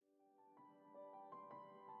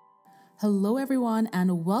Hello, everyone,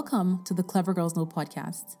 and welcome to the Clever Girls Know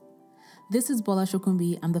podcast. This is Bola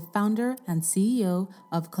Shokumbi. I'm the founder and CEO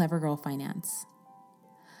of Clever Girl Finance.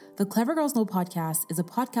 The Clever Girls Know podcast is a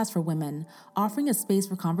podcast for women offering a space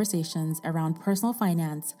for conversations around personal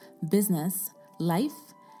finance, business,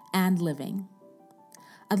 life, and living.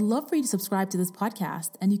 I'd love for you to subscribe to this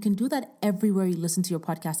podcast, and you can do that everywhere you listen to your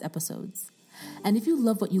podcast episodes. And if you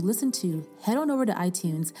love what you listen to, head on over to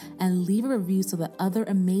iTunes and leave a review so that other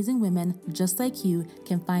amazing women just like you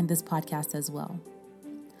can find this podcast as well.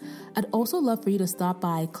 I'd also love for you to stop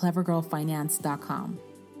by clevergirlfinance.com.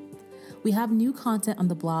 We have new content on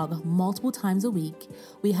the blog multiple times a week.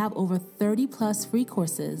 We have over 30 plus free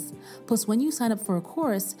courses. Plus, when you sign up for a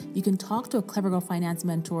course, you can talk to a Clever Girl Finance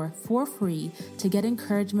mentor for free to get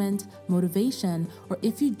encouragement, motivation, or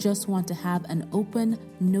if you just want to have an open,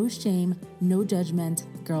 no shame, no judgment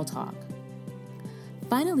girl talk.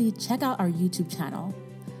 Finally, check out our YouTube channel.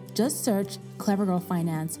 Just search Clever Girl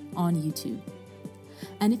Finance on YouTube.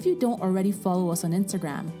 And if you don't already follow us on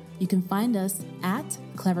Instagram, you can find us at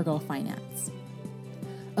Clever Girl Finance.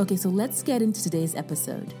 Okay, so let's get into today's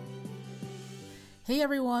episode. Hey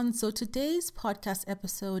everyone, so today's podcast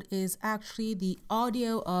episode is actually the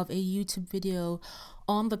audio of a YouTube video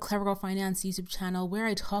on the Clever Girl Finance YouTube channel where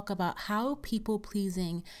I talk about how people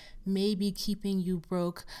pleasing may be keeping you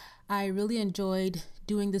broke. I really enjoyed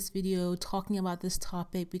doing this video, talking about this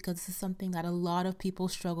topic because this is something that a lot of people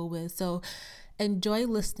struggle with. So enjoy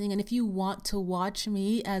listening. And if you want to watch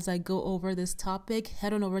me as I go over this topic,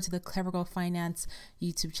 head on over to the Clever Girl Finance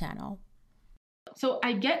YouTube channel. So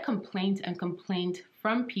I get complaint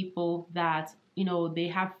from people that, they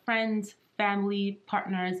have friends, family,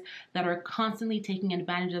 partners that are constantly taking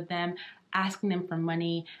advantage of them, asking them for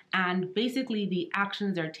money, and basically the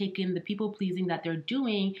actions they're taking, the people pleasing that they're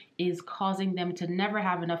doing is causing them to never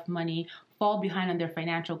have enough money, fall behind on their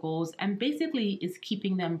financial goals, and basically is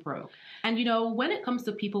keeping them broke. And when it comes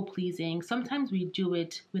to people pleasing, sometimes we do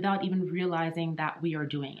it without even realizing that we are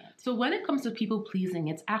doing it. So when it comes to people pleasing,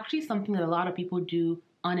 it's actually something that a lot of people do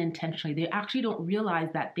unintentionally. They actually don't realize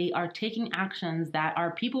that they are taking actions that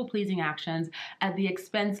are people-pleasing actions at the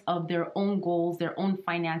expense of their own goals, their own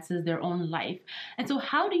finances, their own life. And so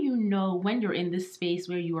how do you know when you're in this space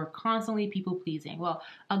where you are constantly people-pleasing? Well,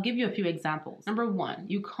 I'll give you a few examples. Number one,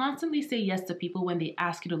 you constantly say yes to people when they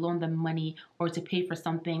ask you to loan them money or to pay for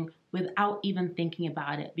something without even thinking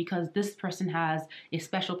about it, because this person has a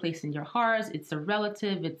special place in your heart, it's a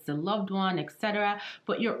relative, it's a loved one, etc.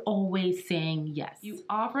 But you're always saying yes. You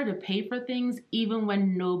offer to pay for things even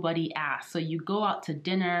when nobody asks. So you go out to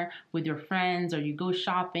dinner with your friends, or you go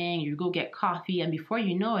shopping, or you go get coffee, and before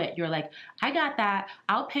you know it, you're like, I got that,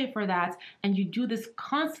 I'll pay for that. And you do this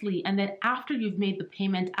constantly. And then after you've made the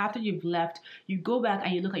payment, after you've left, you go back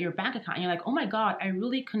and you look at your bank account and you're like, oh my God, I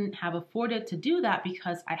really couldn't have afforded to do that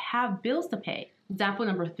because I have bills to pay. Example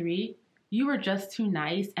number 3, you are just too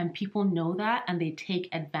nice and people know that and they take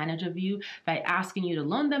advantage of you by asking you to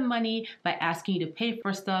loan them money, by asking you to pay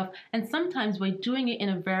for stuff, and sometimes by doing it in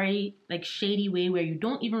a very shady way where you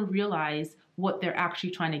don't even realize what they're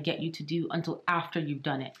actually trying to get you to do until after you've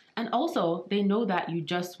done it. And also, they know that you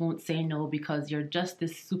just won't say no because you're just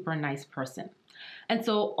this super nice person. And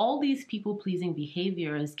so all these people-pleasing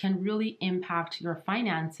behaviors can really impact your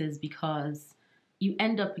finances because you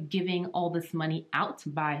end up giving all this money out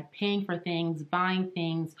by paying for things, buying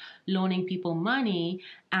things, loaning people money,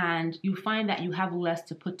 and you find that you have less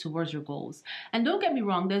to put towards your goals. And don't get me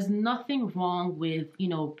wrong, there's nothing wrong with,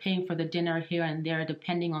 paying for the dinner here and there,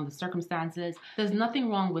 depending on the circumstances. There's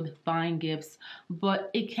nothing wrong with buying gifts,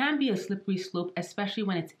 but it can be a slippery slope, especially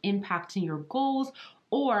when it's impacting your goals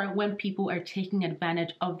or when people are taking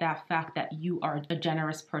advantage of that fact that you are a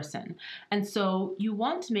generous person. And so you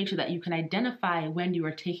want to make sure that you can identify when you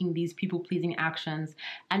are taking these people-pleasing actions,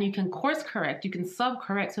 and you can course correct, you can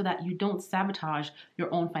sub-correct so that you don't sabotage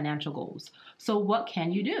your own financial goals. So what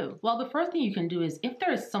can you do? Well, the first thing you can do is if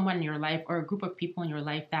there is someone in your life or a group of people in your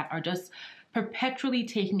life that are just perpetually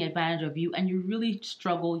taking advantage of you and you really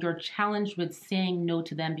struggle, you're challenged with saying no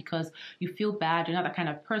to them because you feel bad, you're not that kind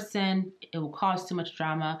of person, it will cause too much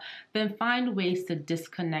drama, then find ways to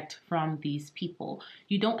disconnect from these people.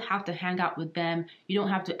 You don't have to hang out with them, you don't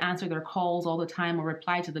have to answer their calls all the time or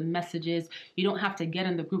reply to the messages, you don't have to get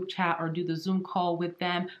in the group chat or do the Zoom call with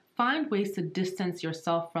them. Find ways to distance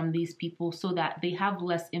yourself from these people so that they have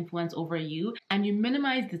less influence over you and you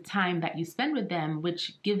minimize the time that you spend with them,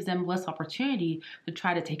 which gives them less opportunity to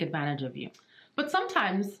try to take advantage of you. But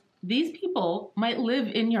sometimes these people might live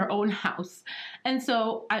in your own house. And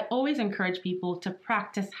so I always encourage people to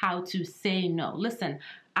practice how to say no. Listen,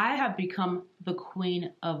 I have become the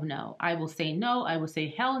queen of no. I will say no. I will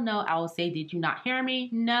say hell no. I will say, did you not hear me?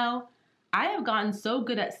 No. I have gotten so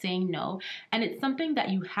good at saying no, and it's something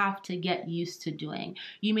that you have to get used to doing.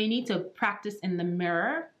 You may need to practice in the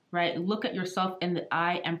mirror, right? Look at yourself in the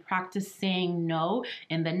eye and practice saying no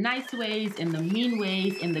in the nice ways, in the mean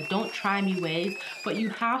ways, in the don't try me ways. But you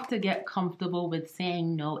have to get comfortable with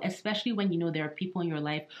saying no, especially when you know there are people in your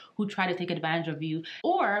life who try to take advantage of you,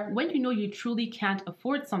 or when you know you truly can't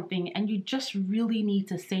afford something and you just really need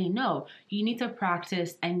to say no. You need to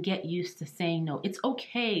practice and get used to saying no. It's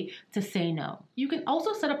okay to say no. You can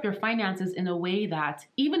also set up your finances in a way that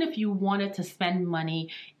even if you wanted to spend money,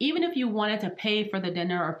 even if you wanted to pay for the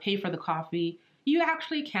dinner or pay for the coffee, you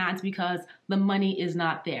actually can't because the money is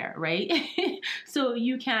not there, right? So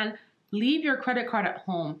you can leave your credit card at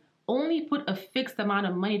home, only put a fixed amount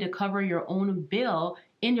of money to cover your own bill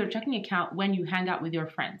in your checking account when you hang out with your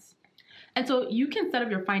friends. And so you can set up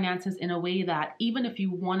your finances in a way that even if you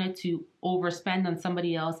wanted to overspend on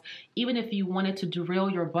somebody else, even if you wanted to derail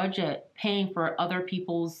your budget paying for other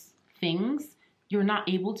people's things, you're not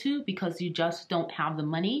able to because you just don't have the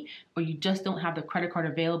money or you just don't have the credit card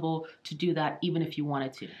available to do that even if you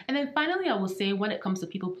wanted to. And then finally, I will say when it comes to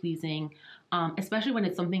people pleasing, especially when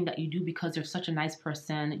it's something that you do because you're such a nice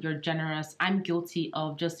person, you're generous. I'm guilty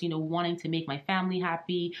of just, wanting to make my family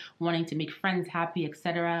happy, wanting to make friends happy,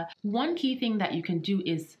 etc. One key thing that you can do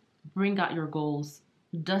is bring out your goals,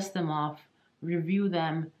 dust them off, review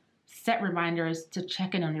them, set reminders to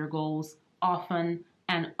check in on your goals often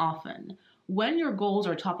and often. When your goals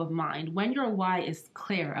are top of mind, when your why is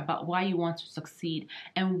clear about why you want to succeed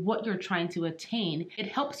and what you're trying to attain, it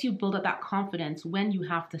helps you build up that confidence when you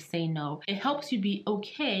have to say no. It helps you be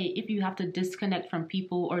okay if you have to disconnect from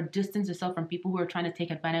people or distance yourself from people who are trying to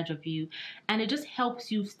take advantage of you. And it just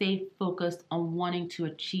helps you stay focused on wanting to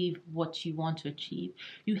achieve what you want to achieve.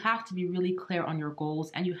 You have to be really clear on your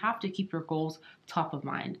goals and you have to keep your goals top of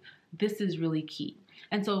mind. This is really key.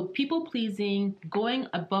 And so people pleasing, going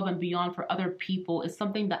above and beyond for other people is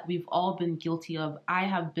something that we've all been guilty of. I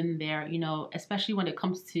have been there, especially when it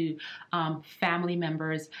comes to family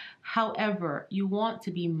members. However, you want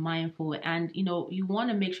to be mindful and, you want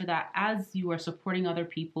to make sure that as you are supporting other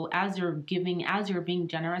people, as you're giving, as you're being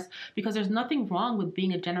generous, because there's nothing wrong with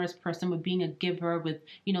being a generous person, with being a giver, with,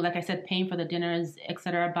 like I said, paying for the dinners,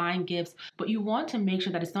 etc., buying gifts. But you want to make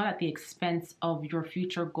sure that it's not at the expense of your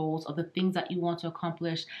future goals, of the things that you want to accomplish,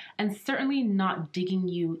 and certainly not digging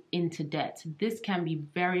you into debt. This can be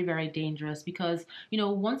very, very dangerous because,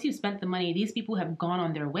 once you've spent the money, these people have gone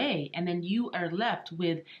on their way, and then you are left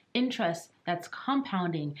with interest that's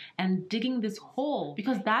compounding and digging this hole,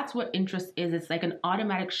 because that's what interest is. It's like an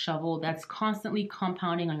automatic shovel that's constantly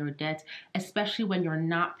compounding on your debt, especially when you're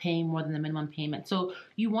not paying more than the minimum payment. So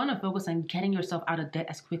you want to focus on getting yourself out of debt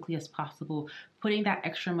as quickly as possible, putting that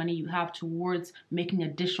extra money you have towards making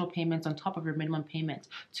additional payments on top of your minimum payment,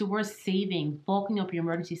 towards saving, bulking up your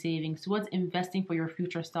emergency savings, towards investing for your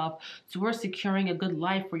future self, towards securing a good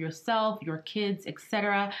life for yourself, your kids,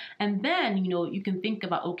 etc. And then, you can think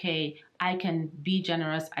about, okay, I can be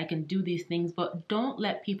generous, I can do these things, but don't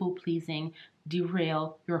let people pleasing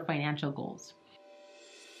derail your financial goals.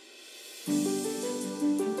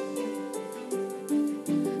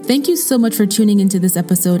 Thank you so much for tuning into this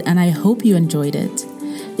episode, and I hope you enjoyed it.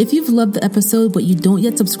 If you've loved the episode but you don't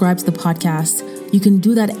yet subscribe to the podcast, you can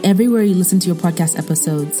do that everywhere you listen to your podcast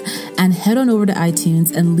episodes, and head on over to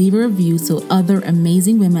iTunes and leave a review so other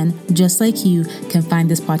amazing women just like you can find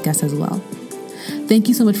this podcast as well. Thank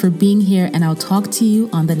you so much for being here, and I'll talk to you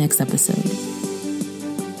on the next episode.